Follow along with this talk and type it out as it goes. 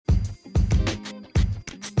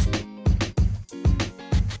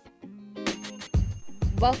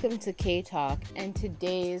Welcome to K Talk, and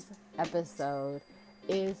today's episode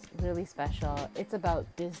is really special. It's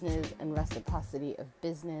about business and reciprocity of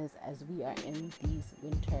business as we are in these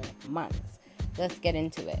winter months. Let's get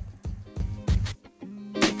into it.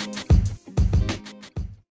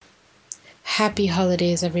 Happy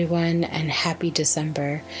holidays, everyone, and happy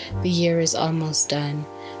December. The year is almost done.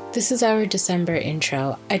 This is our December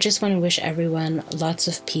intro. I just want to wish everyone lots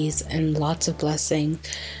of peace and lots of blessing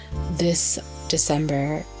this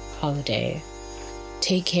December holiday.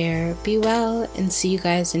 Take care, be well, and see you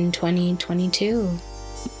guys in 2022.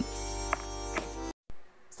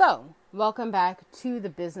 So, welcome back to the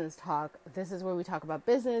Business Talk. This is where we talk about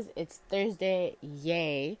business. It's Thursday,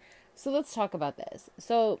 yay. So let's talk about this.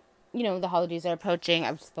 So, the holidays are approaching.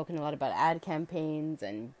 I've spoken a lot about ad campaigns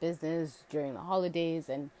and business during the holidays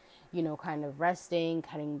and, kind of resting,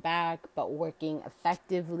 cutting back, but working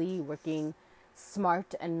effectively, working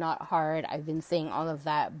smart and not hard. I've been saying all of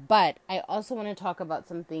that, but I also want to talk about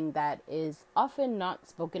something that is often not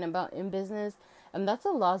spoken about in business, and that's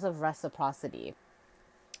the laws of reciprocity.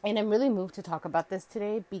 And I'm really moved to talk about this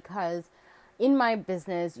today because in my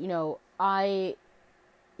business,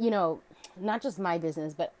 not just my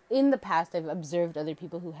business, but in the past, I've observed other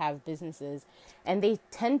people who have businesses and they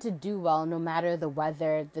tend to do well no matter the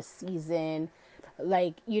weather, the season.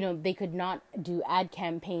 They could not do ad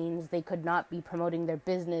campaigns, they could not be promoting their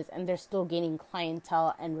business, and they're still gaining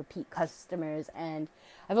clientele and repeat customers. And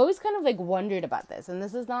I've always kind of wondered about this. And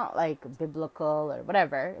this is not biblical or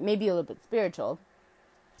whatever, maybe a little bit spiritual,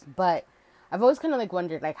 but I've always kind of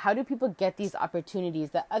wondered, how do people get these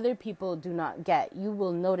opportunities that other people do not get? You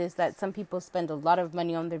will notice that some people spend a lot of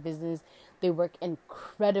money on their business. They work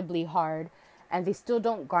incredibly hard and they still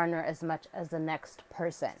don't garner as much as the next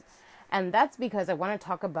person. And that's because I want to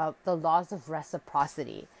talk about the laws of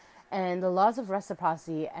reciprocity and the laws of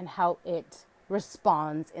reciprocity and how it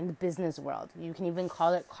responds in the business world. You can even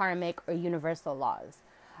call it karmic or universal laws.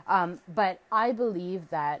 But I believe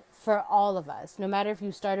that for all of us, no matter if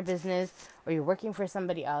you start a business or you're working for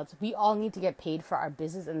somebody else, we all need to get paid for our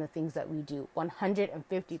business and the things that we do,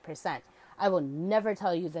 150%. I will never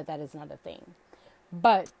tell you that that is not a thing.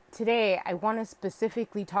 But today I want to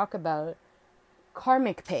specifically talk about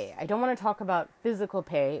karmic pay. I don't want to talk about physical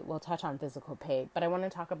pay. We'll touch on physical pay, but I want to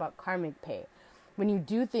talk about karmic pay. When you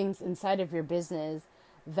do things inside of your business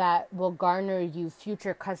that will garner you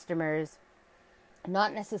future customers,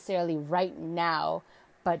 not necessarily right now,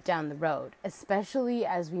 but down the road, especially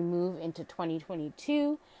as we move into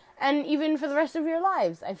 2022 and even for the rest of your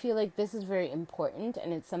lives. I feel like this is very important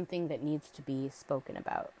and it's something that needs to be spoken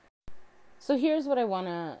about. So here's what I want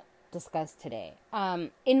to discuss today.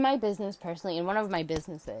 In my business personally, in one of my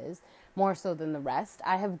businesses, more so than the rest,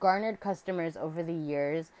 I have garnered customers over the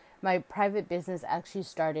years. My private business actually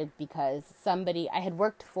started because I had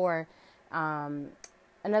worked for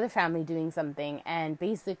another family doing something, and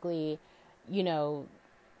basically,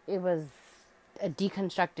 it was a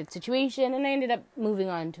deconstructed situation, and I ended up moving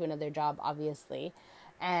on to another job, obviously.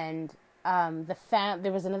 And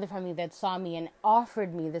there was another family that saw me and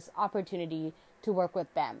offered me this opportunity to work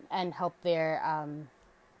with them and help their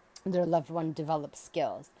loved one develop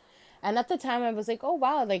skills. And at the time I was like, oh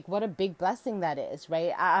wow, what a big blessing that is,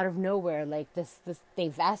 right? Out of nowhere, this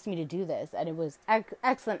they've asked me to do this, and it was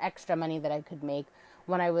excellent extra money that I could make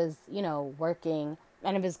when I was, working,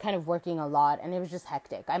 and I was kind of working a lot, and it was just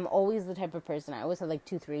hectic. I'm always the type of person, I always have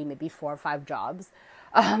 2, 3, maybe 4 or 5 jobs.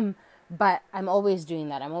 But I'm always doing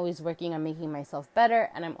that. I'm always working on making myself better,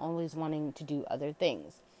 and I'm always wanting to do other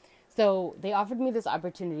things. So they offered me this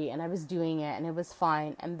opportunity and I was doing it and it was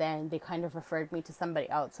fine. And then they kind of referred me to somebody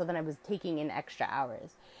else. So then I was taking in extra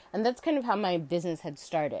hours. And that's kind of how my business had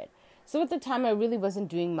started. So at the time I really wasn't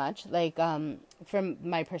doing much. From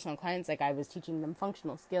my personal clients, I was teaching them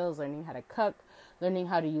functional skills, learning how to cook, learning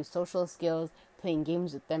how to use social skills, playing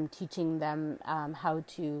games with them, teaching them how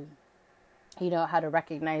to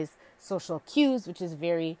recognize social cues, which is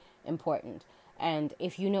very important. And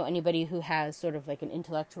if you know anybody who has sort of an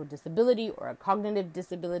intellectual disability or a cognitive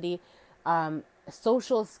disability,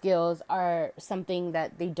 social skills are something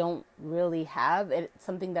that they don't really have. It's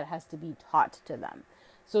something that has to be taught to them.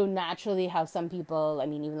 So naturally, how some people,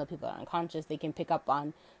 even though people are unconscious, they can pick up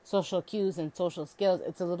on social cues and social skills.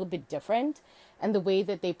 It's a little bit different. And the way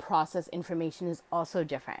that they process information is also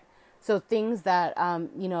different. So things that,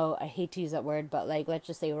 I hate to use that word, but let's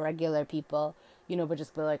just say regular people, would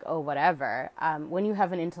just be oh, whatever. When you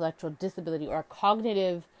have an intellectual disability or a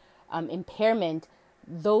cognitive impairment,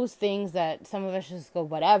 those things that some of us just go,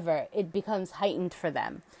 whatever, it becomes heightened for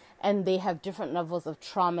them. And they have different levels of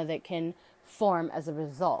trauma that can form as a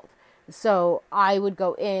result. So I would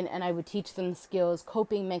go in and I would teach them skills,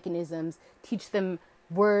 coping mechanisms, teach them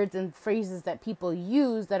words and phrases that people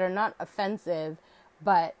use that are not offensive,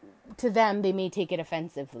 but to them, they may take it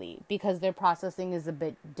offensively because their processing is a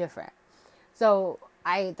bit different. So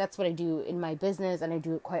that's what I do in my business, and I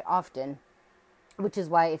do it quite often, which is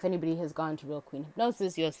why if anybody has gone to Real Queen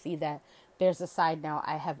Hypnosis, you'll see that there's a side now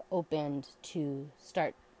I have opened to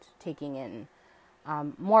start taking in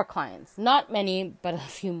more clients. Not many, but a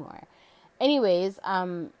few more. Anyways,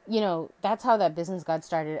 that's how that business got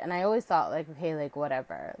started. And I always thought, like, okay, like,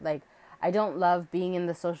 whatever. Like, I don't love being in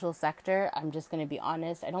the social sector. I'm just going to be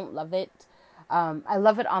honest. I don't love it. I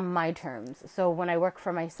love it on my terms. So when I work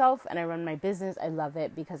for myself and I run my business, I love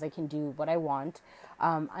it because I can do what I want.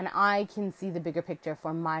 And I can see the bigger picture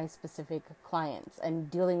for my specific clients, and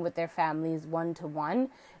dealing with their families one-to-one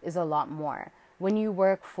is a lot more. When you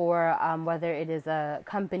work for, whether it is a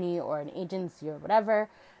company or an agency or whatever,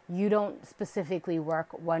 you don't specifically work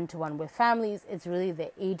one-to-one with families. It's really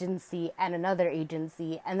the agency and another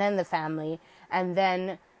agency and then the family and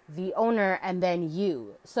then the owner and then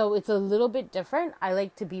you. So it's a little bit different. I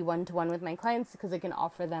like to be one-to-one with my clients because I can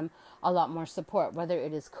offer them a lot more support, whether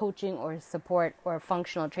it is coaching or support or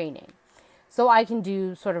functional training. So I can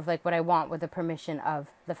do sort of like what I want with the permission of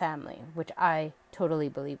the family, which I totally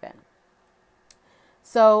believe in.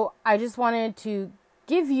 So I just wanted to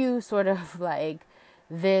give you sort of like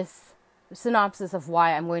this synopsis of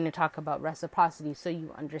why I'm going to talk about reciprocity so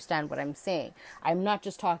you understand what I'm saying. I'm not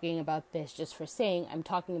just talking about this just for saying, I'm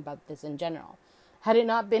talking about this in general. Had it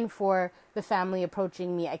not been for the family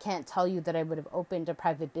approaching me, I can't tell you that I would have opened a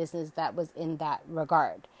private business that was in that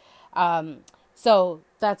regard. So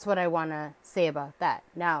that's what I want to say about that.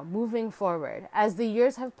 Now, moving forward, as the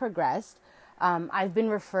years have progressed, I've been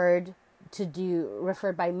referred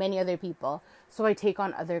by many other people, so I take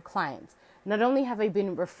on other clients. Not only have I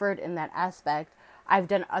been referred in that aspect, I've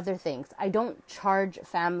done other things. I don't charge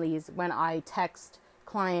families when I text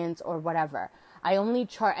clients or whatever. I only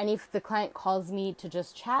charge, and if the client calls me to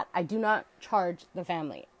just chat, I do not charge the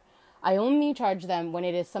family. I only charge them when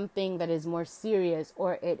it is something that is more serious,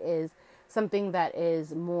 or it is something that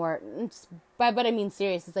is more, by what I mean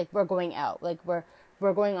serious, it's like we're going out, like we're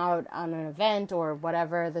going out on an event or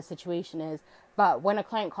whatever the situation is. But when a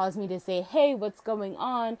client calls me to say, hey, what's going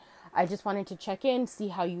on? I just wanted to check in, see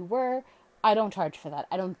how you were. I don't charge for that.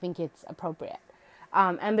 I don't think it's appropriate.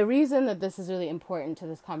 And the reason that this is really important to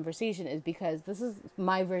this conversation is because this is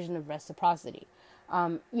my version of reciprocity.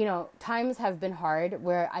 Times have been hard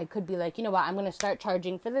where I could be like, you know what, I'm going to start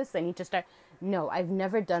charging for this. I need to start. No, I've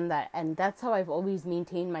never done that. And that's how I've always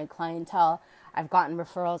maintained my clientele. I've gotten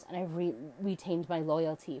referrals and I've retained my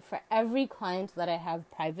loyalty. For every client that I have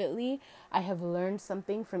privately, I have learned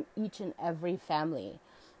something from each and every family,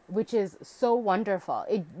 which is so wonderful.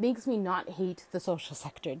 It makes me not hate the social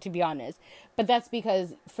sector, to be honest. But that's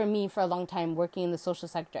because for me, for a long time working in the social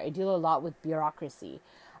sector, I deal a lot with bureaucracy.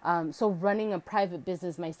 So running a private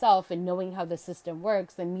business myself and knowing how the system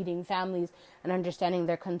works and meeting families and understanding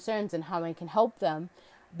their concerns and how I can help them,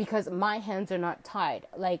 because my hands are not tied.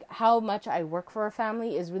 Like, how much I work for a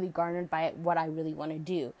family is really garnered by what I really want to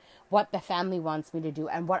do, what the family wants me to do,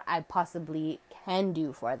 and what I possibly can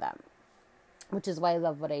do for them, which is why I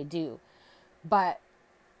love what I do. But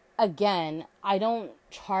again, I don't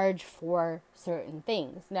charge for certain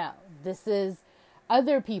things. Now, this is,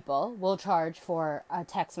 other people will charge for a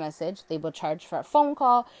text message. They will charge for a phone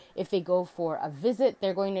call. If they go for a visit,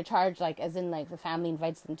 they're going to charge, like, as in, like, the family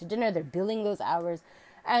invites them to dinner. They're billing those hours.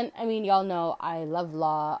 And, I mean, y'all know I love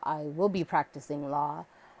law. I will be practicing law.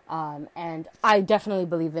 And I definitely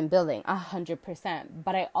believe in billing, 100%.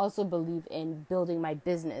 But I also believe in building my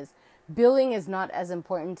business. Billing is not as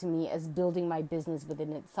important to me as building my business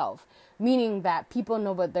within itself, meaning that people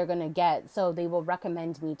know what they're going to get, so they will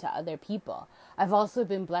recommend me to other people. I've also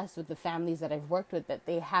been blessed with the families that I've worked with, that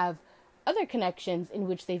they have other connections in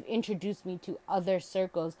which they've introduced me to other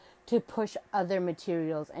circles to push other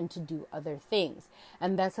materials and to do other things.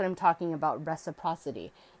 And that's what I'm talking about,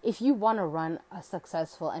 reciprocity. If you want to run a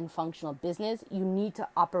successful and functional business, you need to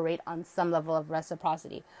operate on some level of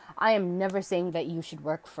reciprocity. I am never saying that you should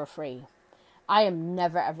work for free. I am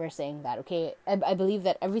never ever saying that, okay? I believe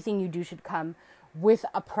that everything you do should come with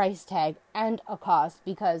a price tag and a cost,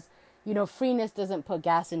 because freeness doesn't put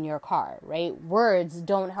gas in your car, right? Words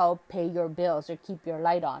don't help pay your bills or keep your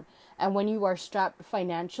light on. And when you are strapped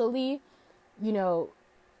financially,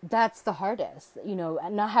 that's the hardest,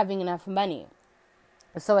 not having enough money.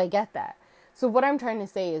 So I get that. So what I'm trying to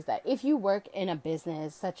say is that if you work in a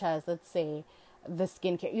business such as, let's say, the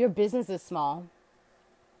skincare, your business is small,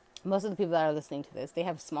 most of the people that are listening to this, they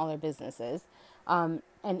have smaller businesses. And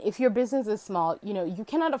if your business is small, you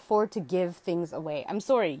cannot afford to give things away. I'm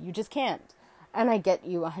sorry, you just can't. And I get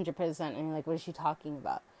you 100%. And you're like, what is she talking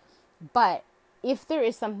about? But if there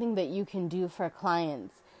is something that you can do for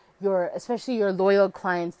clients, especially your loyal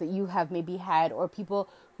clients that you have maybe had, or people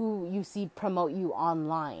who you see promote you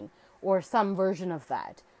online, or some version of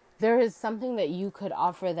that, there is something that you could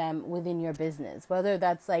offer them within your business, whether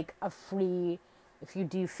that's like if you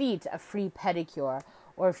do feet, a free pedicure,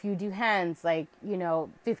 or if you do hands,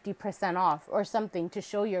 50% off or something to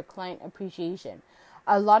show your client appreciation.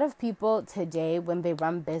 A lot of people today, when they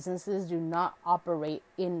run businesses, do not operate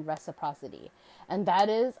in reciprocity. And that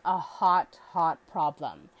is a hot, hot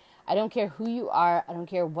problem. I don't care who you are. I don't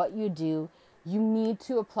care what you do. You need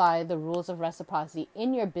to apply the rules of reciprocity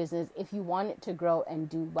in your business if you want it to grow and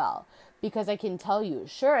do well. Because I can tell you,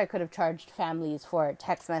 sure, I could have charged families for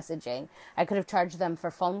text messaging. I could have charged them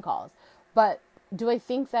for phone calls. But do I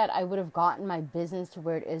think that I would have gotten my business to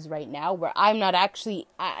where it is right now, where I'm not actually,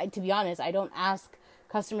 to be honest, I don't ask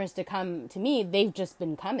customers to come to me. They've just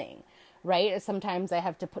been coming, right? Sometimes I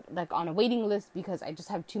have to put on a waiting list because I just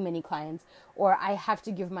have too many clients, or I have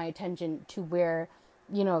to give my attention to where,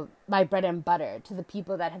 my bread and butter, to the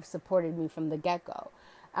people that have supported me from the get-go.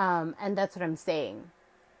 And that's what I'm saying.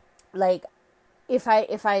 If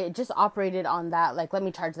I just operated on that, let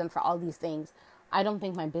me charge them for all these things, I don't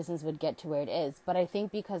think my business would get to where it is. But I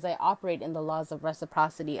think because I operate in the laws of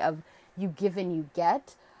reciprocity, of you give and you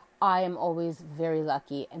get, I am always very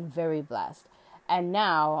lucky and very blessed. And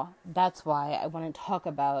now that's why I want to talk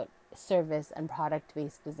about service and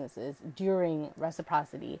product-based businesses during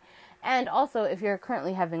reciprocity. And also if you're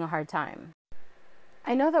currently having a hard time.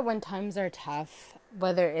 I know that when times are tough,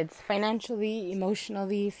 whether it's financially,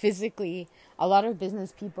 emotionally, physically, a lot of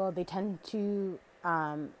business people, they tend to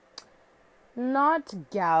not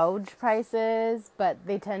gouge prices, but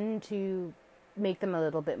they tend to make them a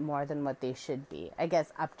little bit more than what they should be. I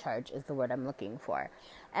guess upcharge is the word I'm looking for.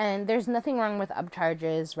 And there's nothing wrong with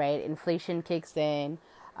upcharges, right? Inflation kicks in.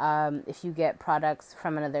 If you get products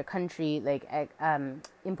from another country, like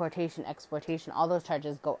importation, exportation, all those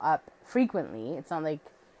charges go up frequently. It's not like,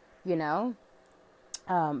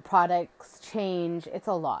 products change. It's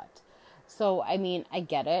a lot. So, I mean, I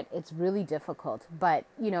get it. It's really difficult. But,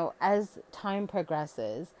 as time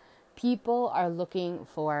progresses, people are looking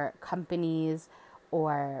for companies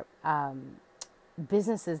or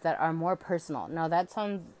businesses that are more personal. Now, that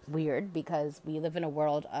sounds weird because we live in a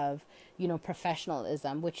world of,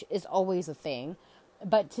 professionalism, which is always a thing.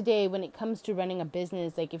 But today, when it comes to running a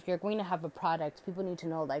business, if you're going to have a product, people need to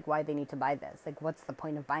know, why they need to buy this. What's the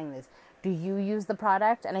point of buying this? Do you use the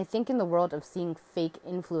product? And I think in the world of seeing fake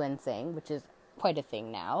influencing, which is quite a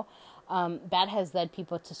thing now, that has led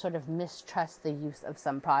people to sort of mistrust the use of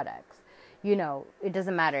some products. It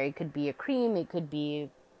doesn't matter. It could be a cream. It could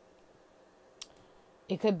be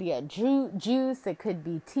a juice. It could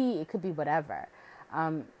be tea. It could be whatever.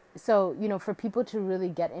 So, for people to really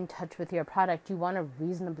get in touch with your product, you want to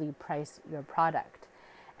reasonably price your product.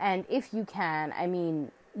 And if you can,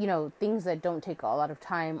 things that don't take a lot of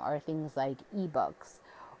time are things like ebooks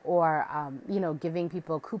or, giving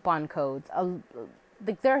people coupon codes.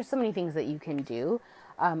 There are so many things that you can do.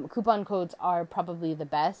 Coupon codes are probably the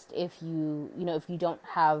best if if you don't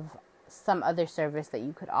have some other service that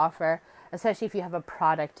you could offer, especially if you have a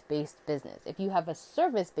product-based business. If you have a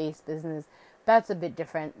service-based business, that's a bit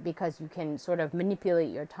different because you can sort of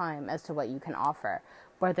manipulate your time as to what you can offer.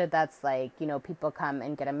 Whether that's people come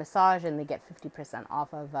and get a massage and they get 50%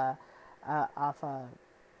 off of a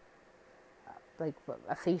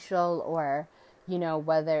facial, or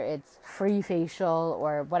whether it's free facial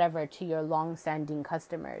or whatever to your long-standing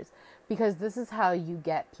customers, because this is how you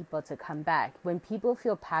get people to come back. When people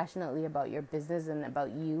feel passionately about your business and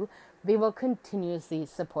about you, they will continuously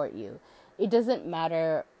support you. It doesn't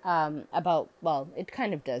matter it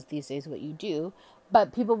kind of does these days what you do,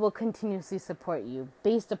 but people will continuously support you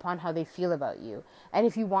based upon how they feel about you. And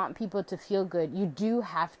if you want people to feel good, you do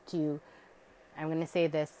have to, I'm going to say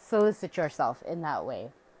this, solicit yourself in that way,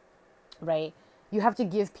 right? You have to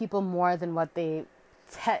give people more than what they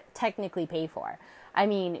technically pay for.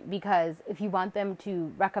 Because if you want them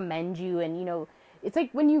to recommend you, and, it's like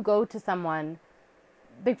when you go to someone,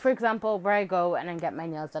 for example, where I go and I get my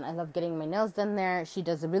nails done. I love getting my nails done there. She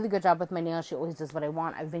does a really good job with my nails. She always does what I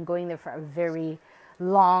want. I've been going there for a very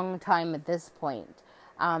long time at this point.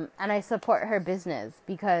 And I support her business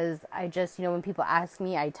because I just, when people ask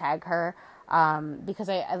me, I tag her because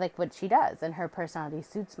I like what she does and her personality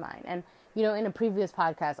suits mine. And, in a previous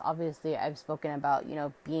podcast, obviously I've spoken about,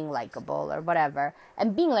 being likable or whatever.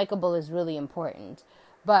 And being likable is really important.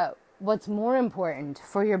 But what's more important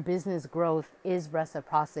for your business growth is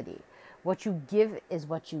reciprocity. What you give is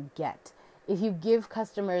what you get. If you give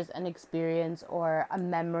customers an experience or a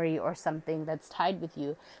memory or something that's tied with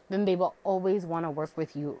you, then they will always want to work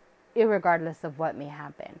with you, irregardless of what may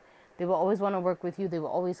happen. They will always want to work with you. They will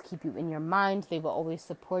always keep you in your mind. They will always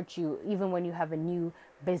support you, even when you have a new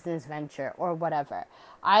business venture or whatever.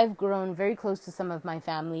 I've grown very close to some of my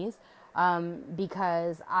families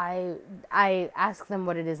because I ask them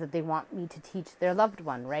what it is that they want me to teach their loved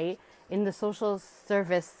one, right? In the social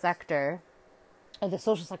service sector, or the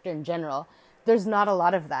social sector in general, there's not a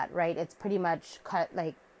lot of that, right? It's pretty much cut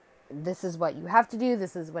like, this is what you have to do,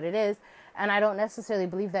 this is what it is. And I don't necessarily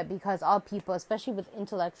believe that, because all people, especially with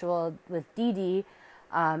intellectual, with DD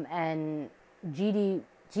and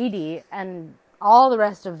GD and all the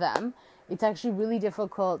rest of them, it's actually really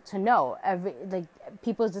difficult to know.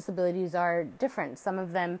 People's disabilities are different.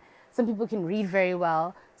 Some people can read very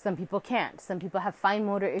well, some people can't. Some people have fine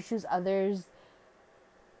motor issues, others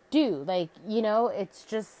do.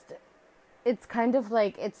 It's kind of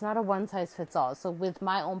like, it's not a one size fits all. So with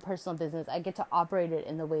my own personal business, I get to operate it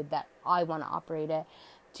in the way that I want to operate it,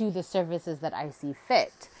 to the services that I see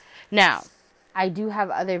fit. Now, I do have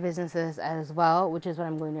other businesses as well, which is what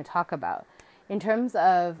I'm going to talk about. In terms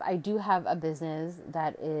of, I do have a business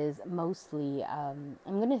that is mostly, I'm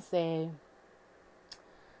going to say,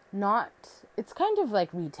 it's kind of like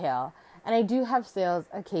retail. And I do have sales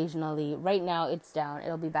occasionally. Right now it's down.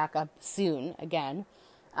 It'll be back up soon again.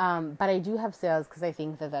 But I do have sales because I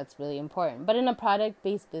think that that's really important. But in a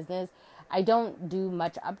product-based business, I don't do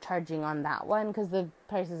much upcharging on that one because the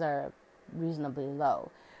prices are reasonably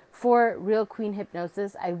low. For Real Queen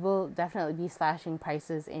Hypnosis, I will definitely be slashing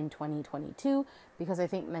prices in 2022 because I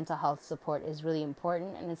think mental health support is really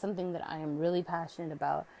important, and it's something that I am really passionate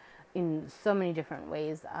about in so many different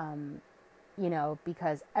ways,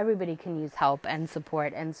 because everybody can use help and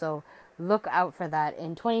support. And so look out for that.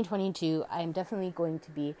 In 2022, I'm definitely going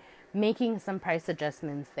to be making some price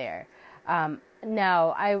adjustments there.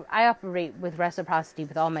 Now, I operate with reciprocity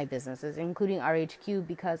with all my businesses, including RHQ,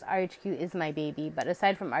 because RHQ is my baby. But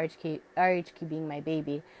aside from RHQ being my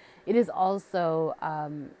baby, it is also,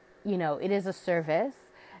 it is a service.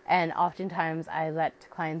 And oftentimes I let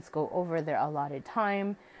clients go over their allotted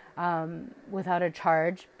time without a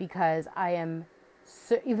charge, because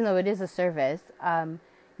even though it is a service,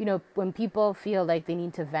 when people feel like they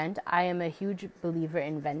need to vent, I am a huge believer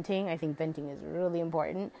in venting. I think venting is really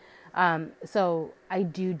important. So I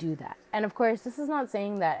do that. And of course, this is not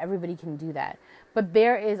saying that everybody can do that, but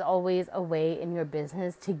there is always a way in your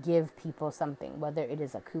business to give people something, whether it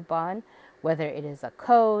is a coupon, whether it is a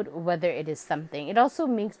code, whether it is something. It also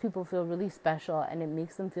makes people feel really special, and it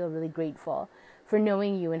makes them feel really grateful for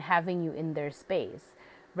knowing you and having you in their space,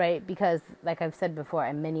 right? Because like I've said before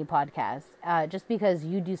in many podcasts, just because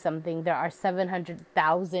you do something, there are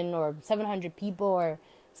 700,000 or 700 people or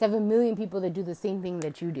 7 million people that do the same thing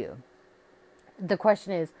that you do. The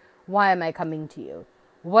question is, why am I coming to you?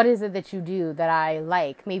 What is it that you do that I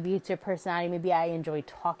like? Maybe it's your personality. Maybe I enjoy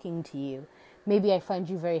talking to you. Maybe I find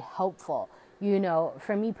you very helpful.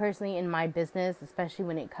 For me personally in my business, especially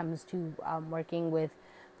when it comes to working with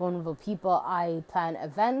vulnerable people, I plan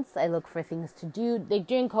events. I look for things to do.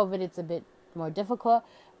 During COVID, it's a bit more difficult,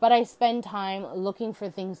 but I spend time looking for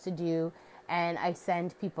things to do, and I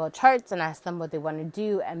send people charts and ask them what they want to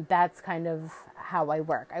do, and that's kind of how I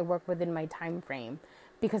work. I work within my time frame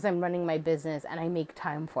because I'm running my business and I make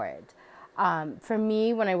time for it. For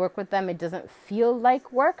me, when I work with them, it doesn't feel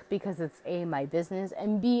like work because it's A, my business,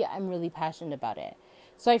 and B, I'm really passionate about it.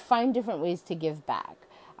 So I find different ways to give back.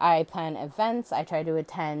 I plan events. I try to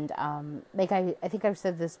attend. I think I've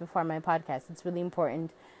said this before on my podcast. It's really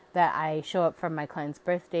important that I show up for my clients'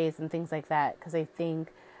 birthdays and things like that, because I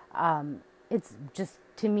think it's just,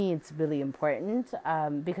 to me, it's really important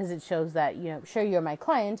because it shows that, sure, you're my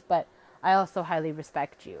client, but I also highly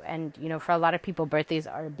respect you. And, for a lot of people, birthdays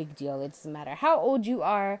are a big deal. It doesn't matter how old you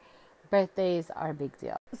are. Birthdays are a big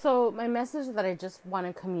deal. So my message that I just want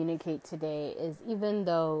to communicate today is, even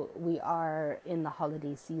though we are in the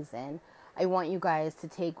holiday season, I want you guys to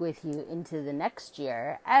take with you into the next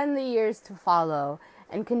year and the years to follow,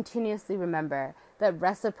 and continuously remember that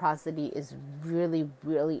reciprocity is really,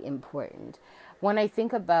 really important. When I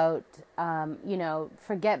think about,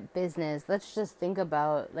 forget business, let's just think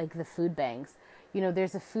about like the food banks.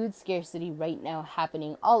 There's a food scarcity right now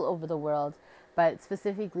happening all over the world, but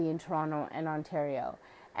specifically in Toronto and Ontario.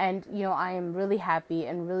 And, I am really happy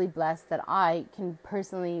and really blessed that I can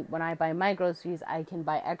personally, when I buy my groceries, I can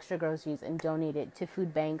buy extra groceries and donate it to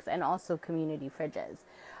food banks and also community fridges.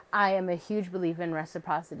 I am a huge believer in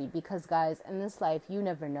reciprocity because, guys, in this life, you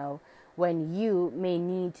never know when you may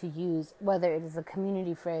need to use, whether it is a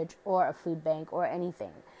community fridge or a food bank or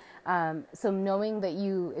anything. So knowing that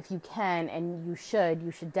you, if you can and you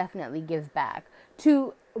should definitely give back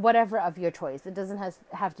to whatever of your choice. It doesn't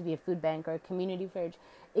have to be a food bank or a community fridge.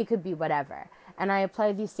 It could be whatever. And I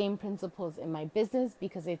apply these same principles in my business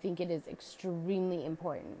because I think it is extremely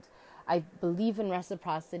important. I believe in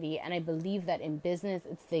reciprocity, and I believe that in business,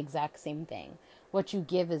 it's the exact same thing. What you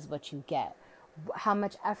give is what you get. How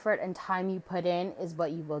much effort and time you put in is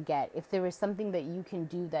what you will get. If there is something that you can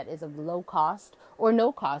do that is of low cost or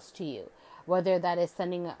no cost to you, whether that is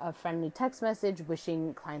sending a friendly text message,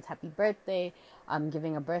 wishing clients happy birthday,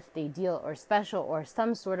 giving a birthday deal or special, or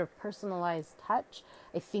some sort of personalized touch,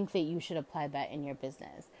 I think that you should apply that in your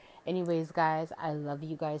business. Anyways, guys, I love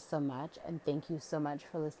you guys so much, and thank you so much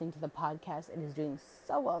for listening to the podcast. It is doing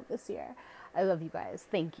so well this year. I love you guys.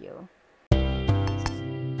 Thank you.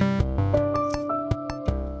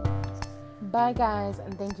 Bye, guys,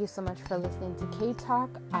 and thank you so much for listening to K Talk.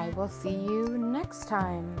 I will see you next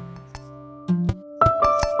time.